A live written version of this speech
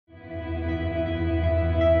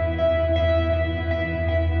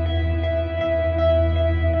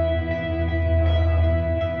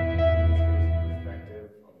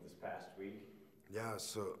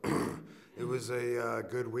a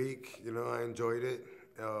good week. You know, I enjoyed it.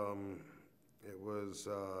 It was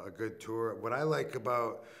a good tour. What I like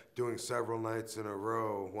about doing several nights in a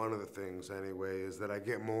row, one of the things anyway, is that I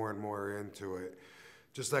get more and more into it.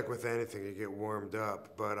 Just like with anything, you get warmed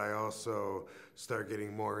up, but I also start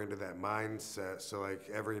getting more into that mindset. So like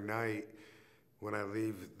every night when I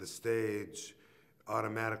leave the stage,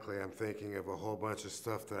 automatically I'm thinking of a whole bunch of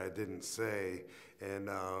stuff that I didn't say. And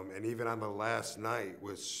even on the last night,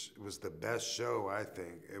 which was the best show, I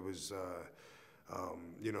think, it was,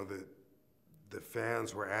 you know, the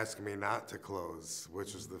fans were asking me not to close,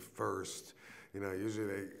 which was the first. You know, usually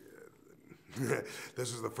they,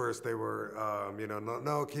 this was the first they were, you know,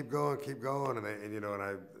 no, keep going, and you know, and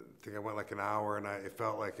I think I went like an hour, and it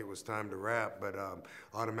felt like it was time to wrap, but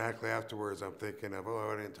automatically afterwards I'm thinking of,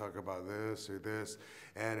 oh, I didn't talk about this or this,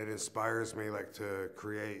 and it inspires me like to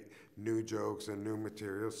create new jokes and new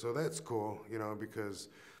material, so that's cool, you know, because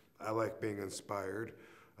I like being inspired.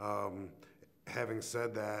 Having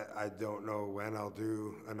said that, I don't know when I'll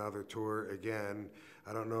do another tour again.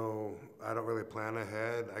 I don't know, I don't really plan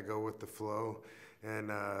ahead. I go with the flow.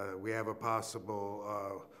 And we have a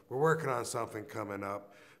possible, we're working on something coming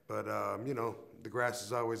up, but you know, the grass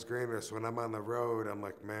is always greener. So when I'm on the road, I'm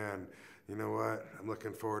like, man, you know what? I'm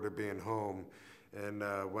looking forward to being home. And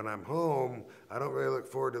when I'm home, I don't really look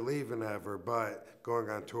forward to leaving ever, but going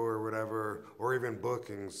on tour or whatever, or even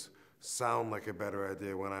bookings, sound like a better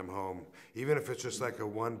idea when I'm home. Even if it's just like a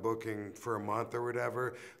one booking for a month or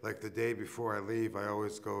whatever, like the day before I leave, I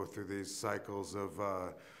always go through these cycles of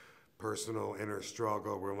personal inner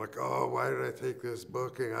struggle where I'm like, oh, why did I take this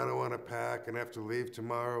booking? I don't want to pack and have to leave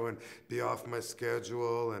tomorrow and be off my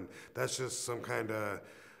schedule. And that's just some kind of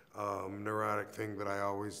neurotic thing that I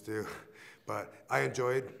always do. But I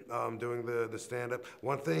enjoyed doing the stand-up.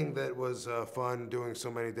 One thing that was fun doing so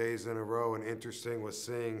many days in a row and interesting was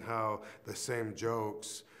seeing how the same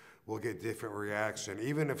jokes will get different reaction.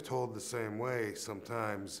 Even if told the same way,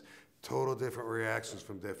 sometimes total different reactions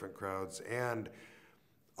from different crowds. And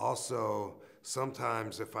also,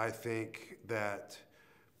 sometimes if I think that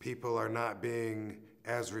people are not being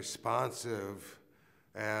as responsive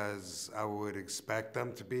as I would expect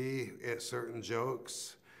them to be at certain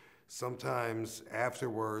jokes, sometimes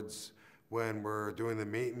afterwards, when we're doing the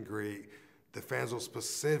meet and greet, the fans will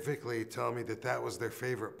specifically tell me that that was their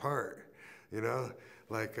favorite part, you know?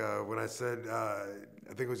 Like when I said, I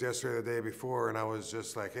think it was yesterday or the day before, and I was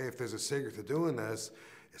just like, hey, if there's a secret to doing this,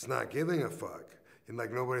 it's not giving a fuck. And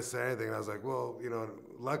like nobody said anything, and I was like, well, you know,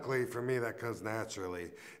 luckily for me that comes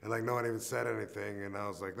naturally. And like no one even said anything, and I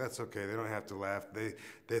was like, that's okay, they don't have to laugh.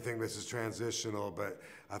 They think this is transitional, but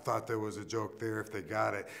I thought there was a joke there if they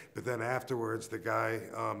got it. But then afterwards, the guy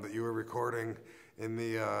that you were recording in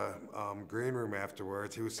the green room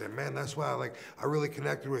afterwards, he was saying, man, that's why I really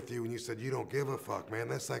connected with you when you said you don't give a fuck, man,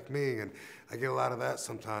 that's like me. And I get a lot of that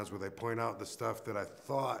sometimes where they point out the stuff that I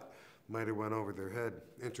thought might have went over their head.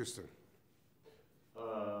 Interesting.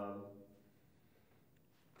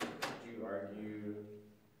 Did you argue?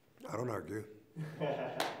 I don't argue.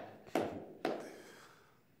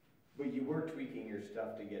 But you were tweaking your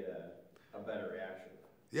stuff to get a better reaction.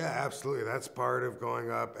 Yeah, absolutely. That's part of going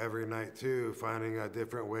up every night too, finding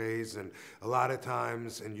different ways. And a lot of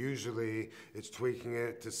times, and usually it's tweaking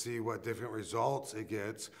it to see what different results it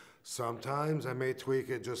gets. Sometimes I may tweak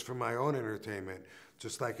it just for my own entertainment.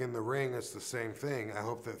 Just like in the ring, it's the same thing. I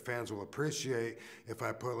hope that fans will appreciate if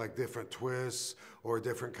I put like different twists or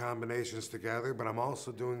different combinations together, but I'm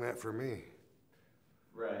also doing that for me.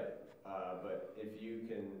 Right, but if you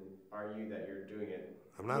can argue that you're doing it,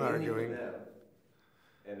 I'm not arguing. Them,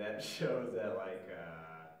 and that shows that like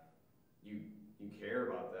you care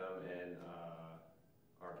about them and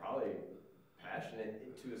are probably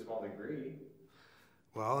passionate to a small degree.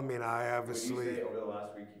 Well, I mean, I obviously... Would you say over the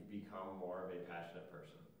last week you've become more of a passionate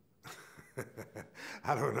person?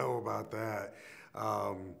 I don't know about that.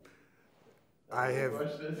 I have...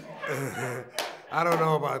 I don't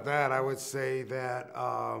know about that. I would say that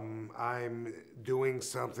I'm doing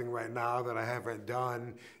something right now that I haven't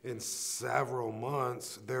done in several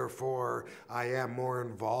months. Therefore, I am more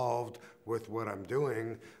involved with what I'm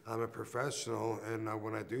doing. I'm a professional, and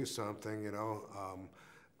when I do something, you know,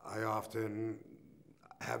 I often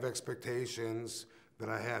have expectations that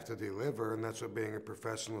I have to deliver, and that's what being a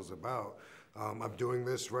professional is about. I'm doing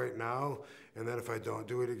this right now, and then if I don't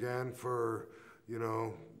do it again for, you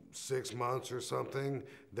know, 6 months or something,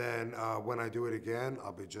 then when I do it again,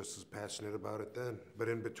 I'll be just as passionate about it then. But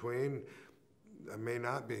in between, I may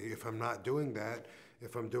not be. If I'm not doing that,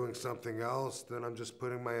 if I'm doing something else, then I'm just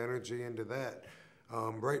putting my energy into that.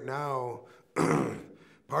 Right now,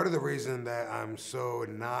 part of the reason that I'm so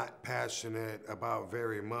not passionate about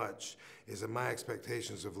very much is that my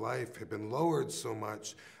expectations of life have been lowered so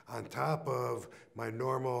much on top of my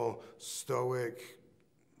normal stoic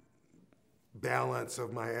balance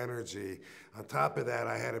of my energy. On top of that,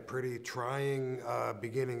 I had a pretty trying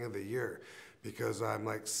beginning of the year because I'm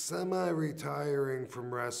like semi-retiring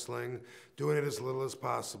from wrestling, doing it as little as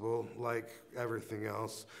possible, like everything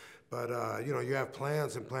else. But, you know, you have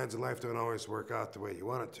plans, and plans in life don't always work out the way you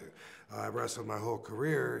want it to. I wrestled my whole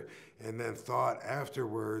career and then thought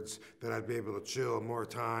afterwards that I'd be able to chill more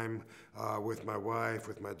time with my wife,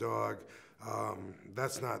 with my dog.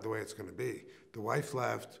 That's not the way it's going to be. The wife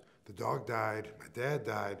left, the dog died, my dad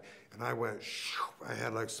died, and I went, shoo. I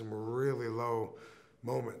had like some really low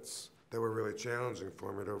moments that were really challenging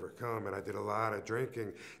for me to overcome, and I did a lot of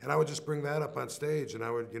drinking, and I would just bring that up on stage, and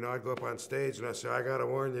I would, you know, I'd go up on stage and I'd say, I gotta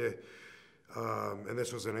warn you, and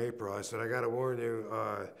this was in April, I said, I gotta warn you,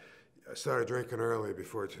 I started drinking early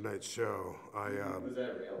before tonight's show. Was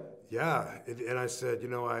that real? Yeah, and I said, you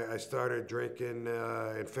know, I started drinking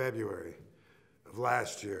in February of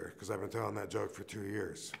last year, because I've been telling that joke for 2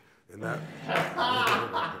 years, and that,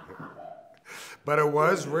 but it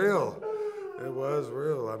was real. It was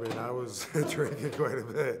real. I mean, I was drinking quite a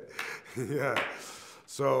bit. Yeah.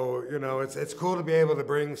 So, you know, it's cool to be able to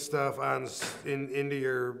bring stuff into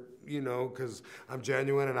your, you know, because I'm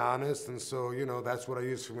genuine and honest. And so, you know, that's what I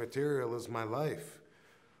use for material is my life.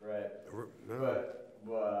 Right. No. But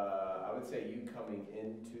I would say you coming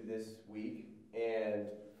into this week, and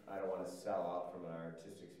I don't want to sell out from an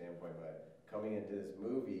artistic standpoint, but coming into this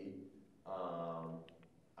movie,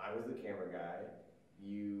 I was the camera guy.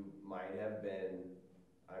 You might have been,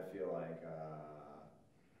 I feel like,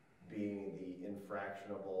 being the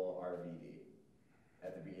infractionable RVD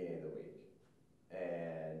at the beginning of the week.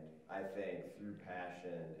 And I think through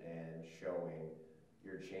passion and showing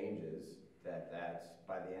your changes, that's,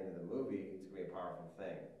 by the end of the movie, it's going to be a powerful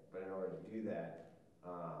thing. But in order to do that,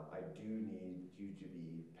 I do need you to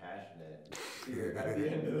be passionate here at the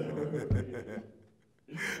end of the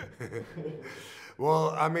movie.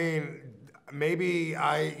 Well, I mean, maybe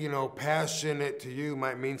you know, passionate to you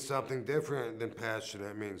might mean something different than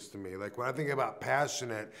passionate means to me. Like when I think about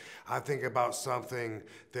passionate, I think about something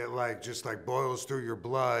that like just like boils through your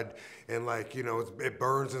blood and like, you know, it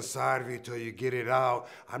burns inside of you till you get it out.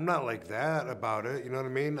 I'm not like that about it. You know what I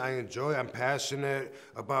mean? I'm passionate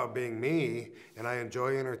about being me, and I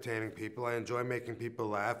enjoy entertaining people. I enjoy making people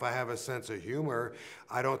laugh. I have a sense of humor.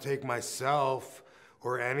 I don't take myself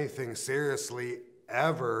or anything seriously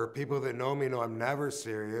ever. People that know me know I'm never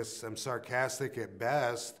serious. I'm sarcastic at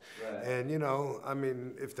best. Right. And, you know, I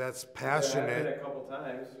mean, if that's There have passionate. been a couple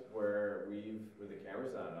times where the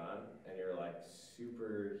camera's not on, and you're like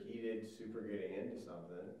super heated, super getting into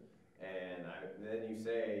something, and then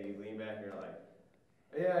you lean back and you're like,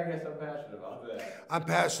 yeah, I guess I'm passionate about that. I'm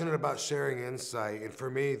passionate about sharing insight, and for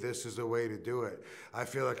me, this is a way to do it. I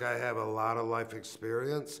feel like I have a lot of life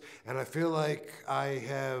experience, and I feel like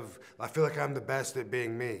I'm the best at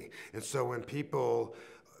being me. And so when people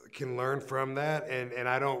can learn from that, and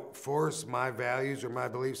I don't force my values or my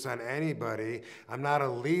beliefs on anybody. I'm not a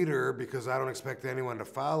leader because I don't expect anyone to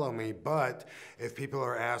follow me, but if people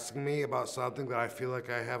are asking me about something that I feel like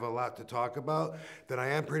I have a lot to talk about, then I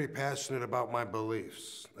am pretty passionate about my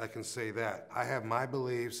beliefs. I can say that. I have my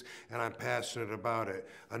beliefs, and I'm passionate about it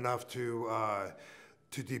enough to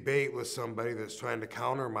debate with somebody that's trying to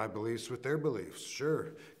counter my beliefs with their beliefs.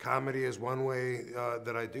 Sure, comedy is one way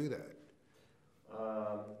that I do that.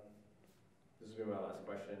 This will be my last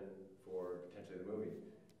question for potentially the movie.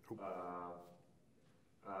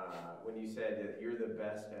 When you said that you're the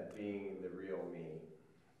best at being the real me,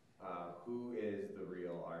 who is the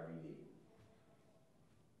real RVD?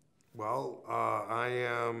 Well, I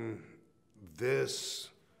am this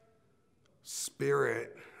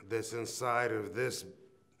spirit that's inside of this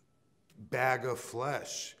bag of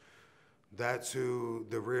flesh. That's who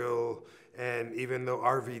the real, and even though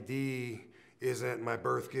RVD isn't my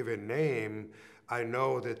birth-given name, I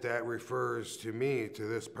know that refers to me, to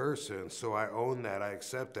this person, so I own that, I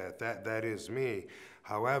accept that. That is me.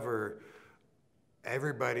 However,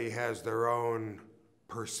 everybody has their own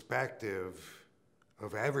perspective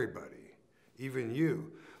of everybody, even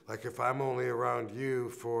you. Like if I'm only around you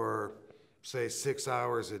for, say, 6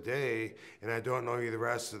 hours a day, and I don't know you the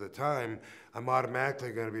rest of the time, I'm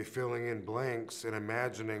automatically going to be filling in blanks and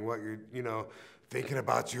imagining what you're, thinking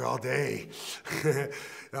about you all day.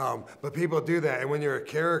 But people do that, and when you're a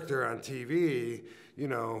character on TV, You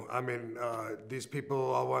know, I mean, these people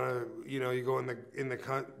all want to, you know, you go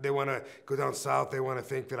they want to go down south. They want to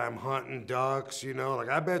think that I'm hunting ducks, you know, like,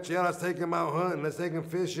 I bet you, yeah, let's take them out hunting. Let's take them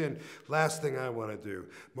fishing. Last thing I want to do.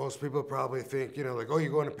 Most people probably think, you know, like, oh, you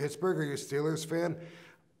going to Pittsburgh? Are you a Steelers fan?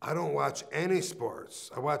 I don't watch any sports.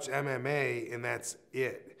 I watch MMA, and that's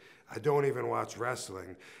it. I don't even watch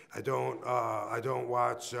wrestling. I don't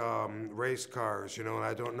watch race cars, you know, and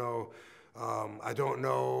I don't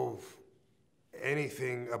know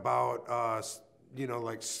anything about you know,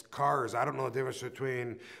 like cars. I don't know the difference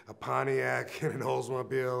between a Pontiac and an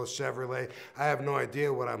Oldsmobile, a Chevrolet. I have no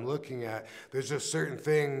idea what I'm looking at. There's just certain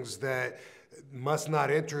things that must not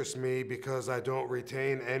interest me because I don't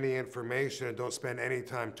retain any information and don't spend any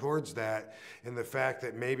time towards that. And the fact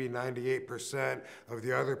that maybe 98% of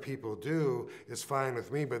the other people do is fine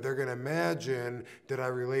with me, but they're going to imagine that I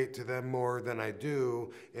relate to them more than I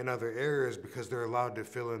do in other areas because they're allowed to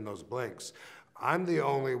fill in those blanks. I'm the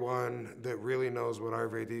only one that really knows what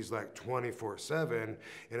RVD is like 24/7, and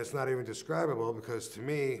it's not even describable because to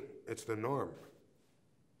me, it's the norm.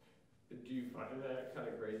 Do you find that kind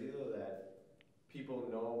of crazy though, that people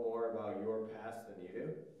know more about your past than you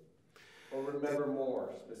do? Or remember more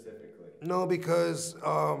specifically? No, because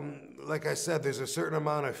like I said, there's a certain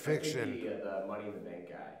amount of fiction. I think the Money in the Bank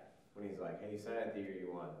guy, when he's like, hey, sign at the year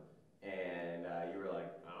you won. And you were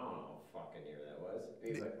like, I don't know what fucking year that was.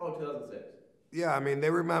 And he's like, oh, 2006. Yeah, I mean, they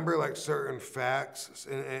remember like certain facts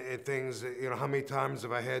and things, you know, how many times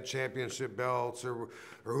have I had championship belts or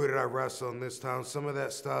who did I wrestle in this town? Some of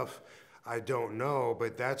that stuff I don't know,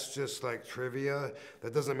 but that's just like trivia.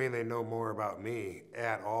 That doesn't mean they know more about me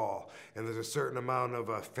at all. And there's a certain amount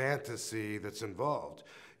of fantasy that's involved.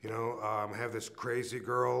 You know, I have this crazy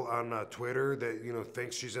girl on Twitter that, you know,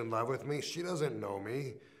 thinks she's in love with me. She doesn't know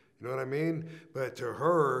me. You know what I mean? But to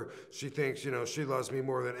her, she thinks, you know, she loves me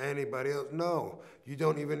more than anybody else. No, you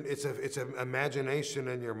don't even, it's an imagination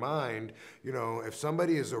in your mind. You know, if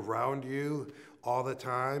somebody is around you all the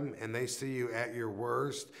time and they see you at your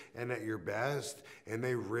worst and at your best and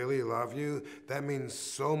they really love you, that means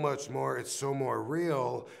so much more. It's so more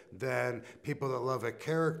real than people that love a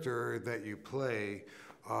character that you play.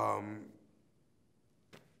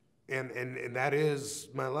 And that is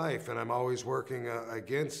my life, and I'm always working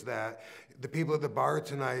against that. The people at the bar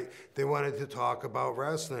tonight, they wanted to talk about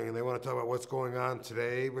wrestling, and they want to talk about what's going on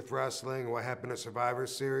today with wrestling, what happened at Survivor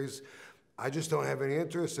Series. I just don't have any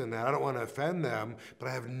interest in that. I don't want to offend them, but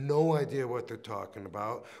I have no idea what they're talking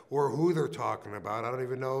about or who they're talking about. I don't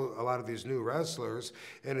even know a lot of these new wrestlers,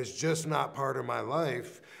 and it's just not part of my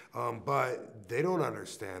life. But they don't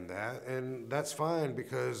understand that, and that's fine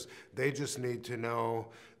because they just need to know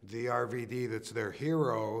the RVD that's their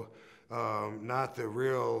hero, not the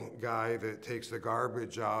real guy that takes the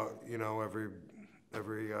garbage out, you know, every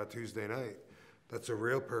Tuesday night. That's a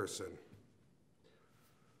real person.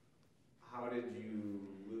 How did you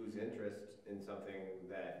lose interest in something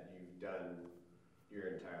that you've done your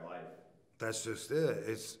entire life? That's just it.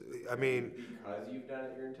 It's, I mean, because you've done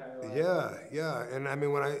it your entire life? Yeah. And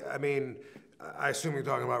I mean, I assume you're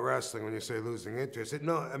talking about wrestling when you say losing interest.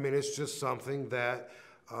 It's just something that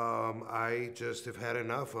I just have had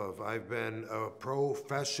enough of. I've been a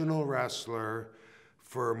professional wrestler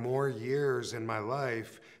for more years in my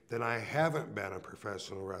life than I haven't been a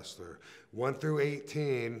professional wrestler. 1 through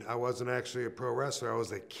 18, I wasn't actually a pro wrestler. I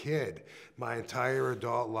was a kid. My entire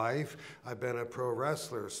adult life, I've been a pro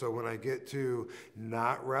wrestler. So when I get to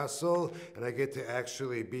not wrestle and I get to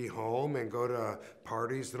actually be home and go to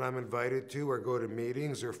parties that I'm invited to or go to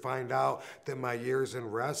meetings or find out that my years in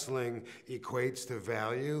wrestling equates to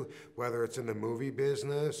value, whether it's in the movie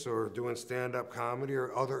business or doing stand-up comedy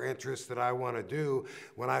or other interests that I want to do,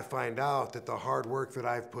 when I find out that the hard work that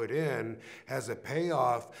I've put in has a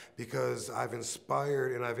payoff because I've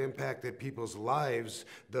inspired and I've impacted people's lives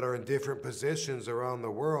that are in different positions around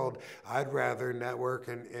the world, I'd rather network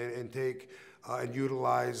and take and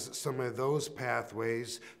utilize some of those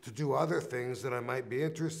pathways to do other things that I might be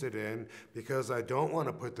interested in because I don't want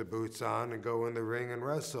to put the boots on and go in the ring and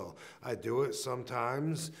wrestle. I do it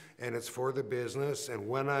sometimes and it's for the business, and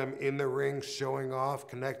when I'm in the ring showing off,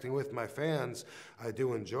 connecting with my fans, I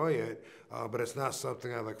do enjoy it, but it's not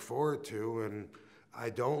something I look forward to, and I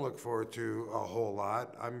don't look forward to a whole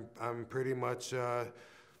lot. I'm pretty much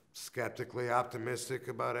skeptically optimistic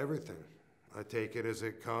about everything. I take it as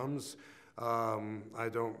it comes. I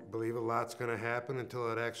don't believe a lot's going to happen until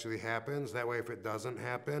it actually happens. That way, if it doesn't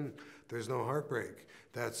happen, there's no heartbreak.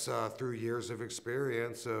 That's through years of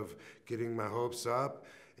experience of getting my hopes up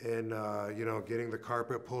and getting the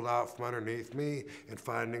carpet pulled out from underneath me and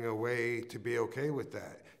finding a way to be okay with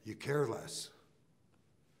that. You care less.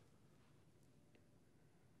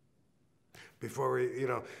 before we,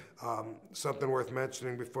 something worth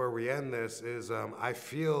mentioning before we end this is I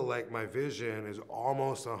feel like my vision is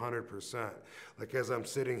almost 100%. Like as I'm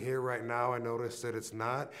sitting here right now, I noticed that it's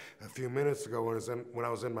not. A few minutes ago when I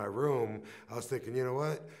was in my room, I was thinking, you know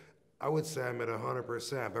what? I would say I'm at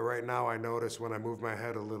 100%, but right now I notice when I move my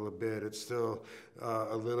head a little bit, it's still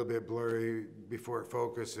a little bit blurry before it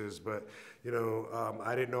focuses. But,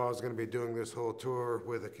 I didn't know I was going to be doing this whole tour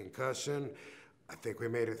with a concussion. I think we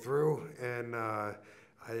made it through, and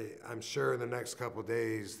I'm sure in the next couple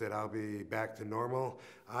days that I'll be back to normal.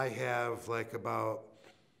 I have like about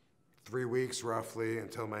 3 weeks roughly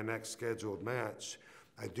until my next scheduled match.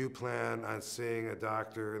 I do plan on seeing a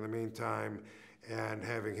doctor in the meantime and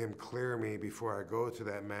having him clear me before I go to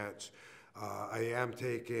that match. I am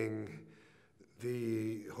taking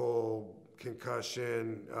the whole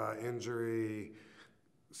concussion injury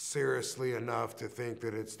seriously enough to think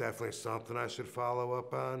that it's definitely something I should follow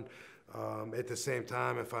up on. At the same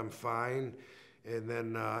time, if I'm fine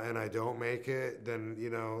and I don't make it, then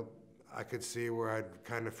I could see where I'd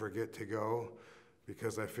kind of forget to go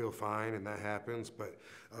because I feel fine and that happens. But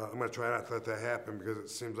I'm gonna try not to let that happen because it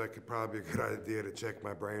seems like it'd probably be a good idea to check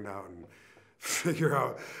my brain out and figure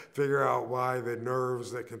out why the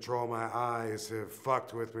nerves that control my eyes have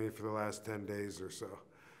fucked with me for the last 10 days or so.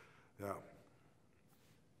 Yeah.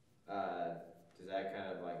 Does that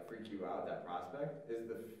kind of like freak you out, that prospect?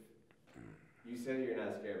 You said you're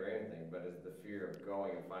not scared or anything, but is the fear of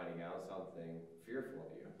going and finding out something fearful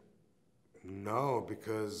to you? No,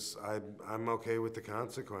 because I'm okay with the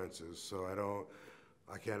consequences. So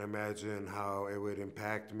I can't imagine how it would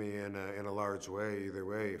impact me in a large way either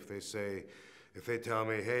way. If they tell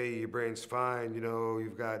me, hey, your brain's fine,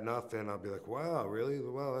 you've got nothing, I'll be like, wow, really?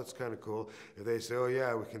 Well, that's kind of cool. If they say, oh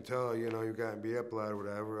yeah, we can tell, you've gotten beat up a lot or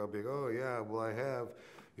whatever, I'll be like, oh yeah, well I have,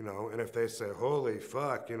 and if they say, holy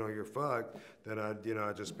fuck, you're fucked, then I'd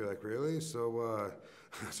just be like, really? So,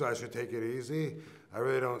 so I should take it easy? I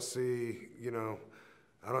really don't see,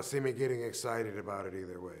 I don't see me getting excited about it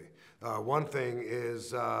either way. One thing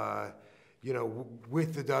is,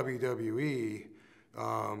 with the WWE,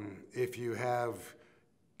 if you have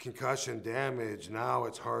concussion damage, now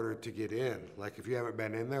it's harder to get in. Like if you haven't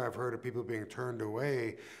been in there, I've heard of people being turned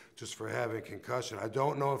away just for having concussion. I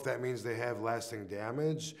don't know if that means they have lasting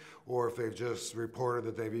damage or if they've just reported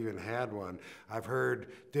that they've even had one. I've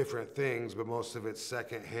heard different things, but most of it's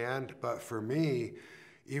secondhand. But for me,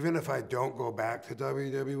 even if I don't go back to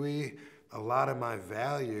WWE, a lot of my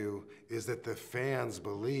value is that the fans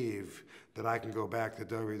believe that I can go back to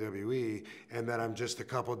WWE and that I'm just a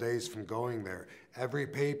couple days from going there. Every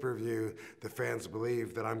pay-per-view, the fans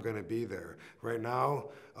believe that I'm going to be there. Right now,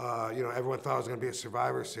 everyone thought I was going to be at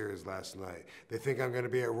Survivor Series last night. They think I'm going to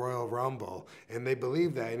be at Royal Rumble, and they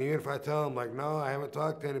believe that. And even if I tell them, like, no, I haven't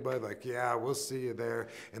talked to anybody, like, yeah, we'll see you there.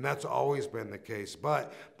 And that's always been the case.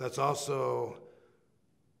 But that's also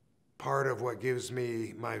part of what gives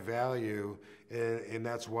me my value, and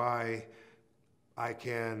that's why I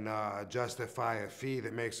can justify a fee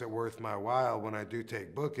that makes it worth my while when I do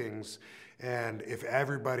take bookings. And if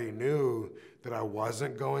everybody knew that I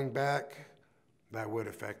wasn't going back, that would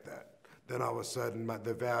affect that. Then all of a sudden,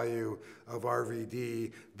 the value of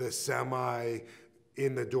RVD, the semi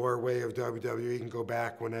in the doorway of WWE, can go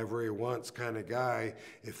back whenever he wants kind of guy,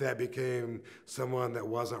 if that became someone that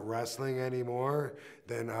wasn't wrestling anymore,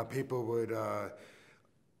 then people would,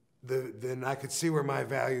 then I could see where my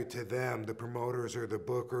value to them, the promoters or the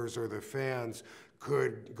bookers or the fans,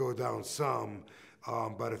 could go down some.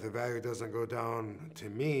 But if the value doesn't go down to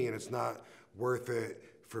me and it's not worth it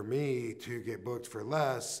for me to get booked for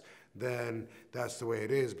less, then that's the way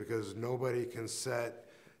it is, because nobody can set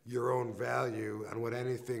your own value on what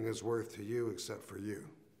anything is worth to you except for you.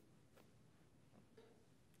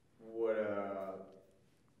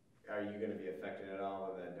 Are you going to be affected at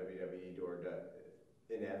all when that WWE door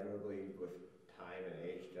inevitably, with time and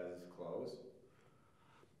age, does close?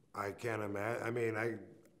 I can't imagine. I mean,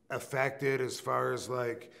 affected as far as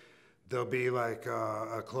like there'll be like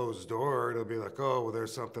a closed door. It'll be like, oh, well,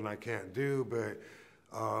 there's something I can't do, but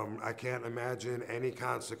I can't imagine any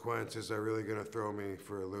consequences are really going to throw me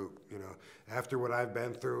for a loop. After what I've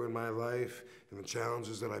been through in my life and the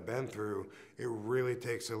challenges that I've been through, it really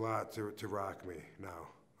takes a lot to rock me now.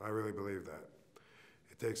 I really believe that.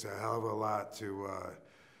 It takes a hell of a lot to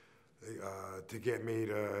get me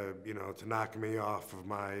to knock me off of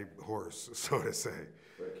my horse, so to say.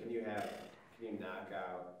 But can you knock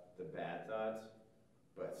out the bad thoughts,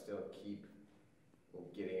 but still keep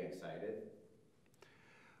getting excited?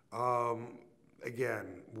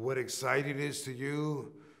 Again, what excited is to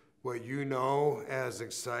you what you know as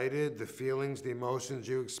excited, the feelings, the emotions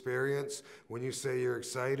you experience when you say you're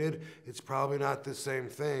excited, it's probably not the same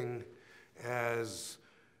thing as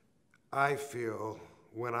I feel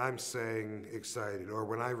when I'm saying excited or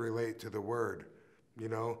when I relate to the word, you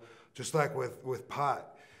know? Just like with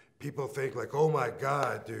pot, people think like, oh my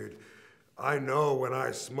God, dude, I know when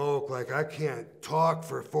I smoke, like I can't talk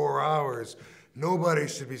for 4 hours. Nobody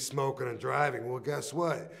should be smoking and driving. Well, guess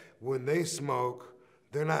what? When they smoke,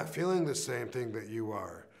 they're not feeling the same thing that you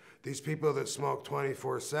are. These people that smoke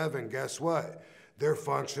 24/7, guess what? They're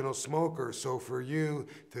functional smokers. So for you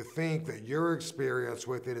to think that your experience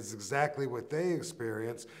with it is exactly what they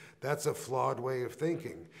experience, that's a flawed way of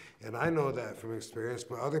thinking. And I know that from experience,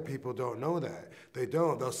 but other people don't know that. They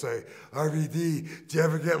don't. They'll say, RVD, do you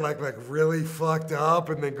ever get like really fucked up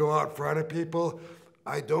and then go out in front of people?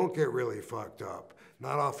 I don't get really fucked up.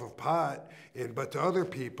 Not off of pot, but to other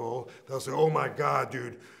people, they'll say, oh my God,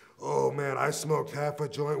 dude, oh man, I smoked half a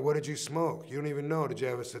joint. What did you smoke? You don't even know. Did you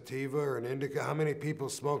have a sativa or an indica? How many people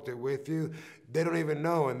smoked it with you? They don't even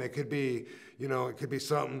know, and they could be, you know, it could be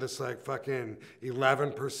something that's like fucking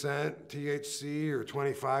 11% THC or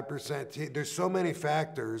 25%. There's so many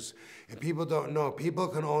factors, and people don't know. People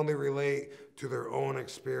can only relate to their own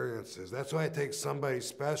experiences. That's why it takes somebody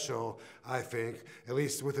special, I think, at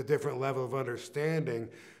least with a different level of understanding,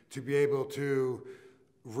 to be able to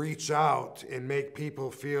reach out and make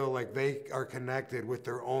people feel like they are connected with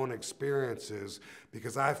their own experiences,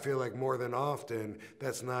 because I feel like more than often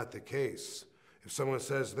that's not the case. If someone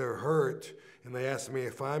says they're hurt and they ask me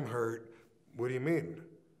if I'm hurt, what do you mean?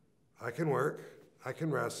 I can work, I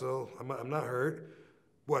can wrestle, I'm not hurt.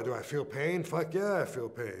 What, do I feel pain? Fuck yeah, I feel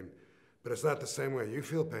pain. But it's not the same way you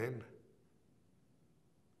feel pain.